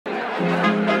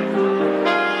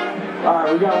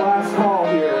Alright, we got last call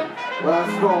here.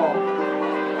 Last call.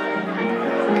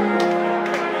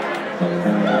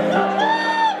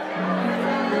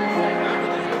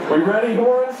 We ready,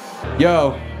 Horace?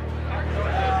 Yo.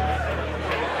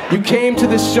 You came to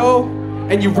this show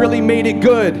and you really made it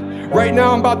good. Right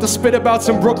now I'm about to spit about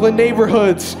some Brooklyn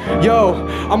neighborhoods. Yo,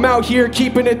 I'm out here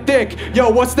keeping it thick. Yo,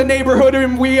 what's the neighborhood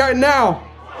we are now?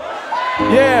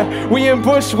 Yeah, we in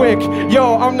Bushwick.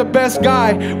 Yo, I'm the best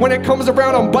guy. When it comes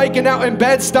around, I'm biking out in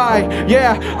Bed-Stuy.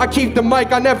 Yeah, I keep the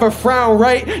mic, I never frown,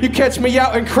 right? You catch me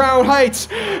out in Crown Heights.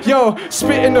 Yo,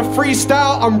 spitting the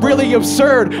freestyle, I'm really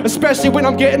absurd. Especially when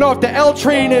I'm getting off the L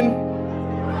train in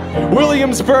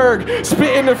Williamsburg,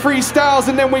 spitting the freestyles,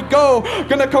 and then we go.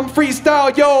 Gonna come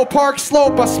freestyle, yo, Park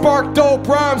Slope. I spark dope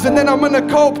rhymes, and then I'm gonna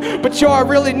cope. But yo, I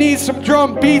really need some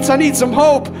drum beats, I need some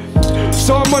hope.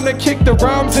 So I'm gonna kick the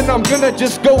rhymes and I'm gonna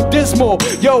just go dismal.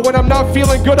 Yo, when I'm not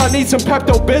feeling good, I need some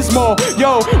Pepto-Bismol.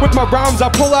 Yo, with my rhymes I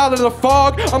pull out of the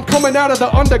fog. I'm coming out of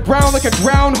the underground like a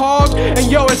groundhog. And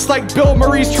yo, it's like Bill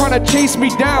Murray's trying to chase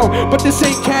me down. But this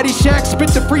ain't Caddyshack, spit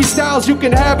the freestyles, you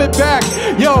can have it back.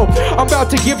 Yo, I'm about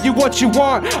to give you what you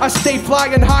want. I stay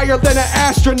flying higher than an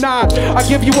astronaut. I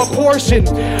give you a portion.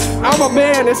 I'm a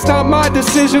man, it's not my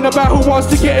decision about who wants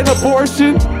to get an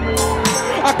abortion.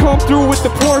 I come through with the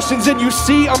portions and you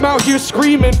see I'm out here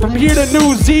screaming from here to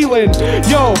New Zealand.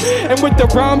 Yo, and with the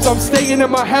rhymes I'm staying in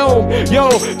my helm.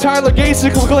 Yo, Tyler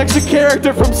Gasick looks like a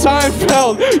character from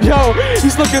Seinfeld. Yo,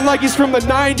 he's looking like he's from the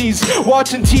 90s,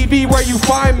 watching TV where you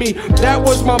find me. That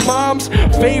was my mom's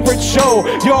favorite show.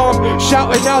 Yo, I'm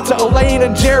shouting out to Elaine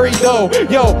and Jerry though.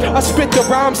 Yo, I spit the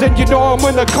rhymes and you know I'm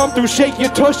gonna come through, shake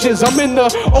your tushes. I'm in the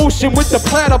ocean with the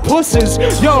platypuses.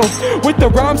 Yo, with the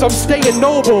rhymes I'm staying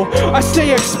noble. I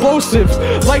stay explosive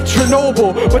like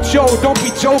Chernobyl. But yo, don't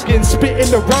be joking,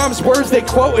 spitting the rhymes, words they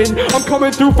quoting. I'm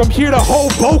coming through from here to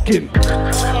Hoboken.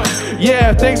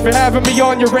 Yeah, thanks for having me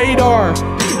on your radar.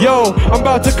 Yo, I'm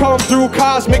about to come through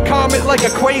cosmic comet like a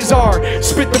quasar.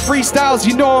 Spit the freestyles,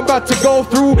 you know I'm about to go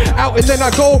through out and then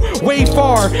I go way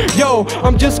far. Yo,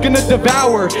 I'm just gonna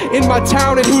devour. In my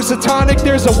town in Housatonic,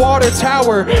 there's a water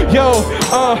tower. Yo,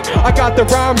 I got the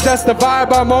rhymes, that's the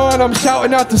vibe I'm on. I'm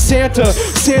shouting out to Santa,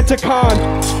 Santa Con.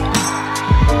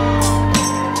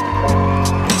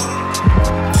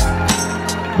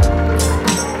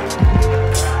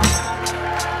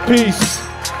 Peace.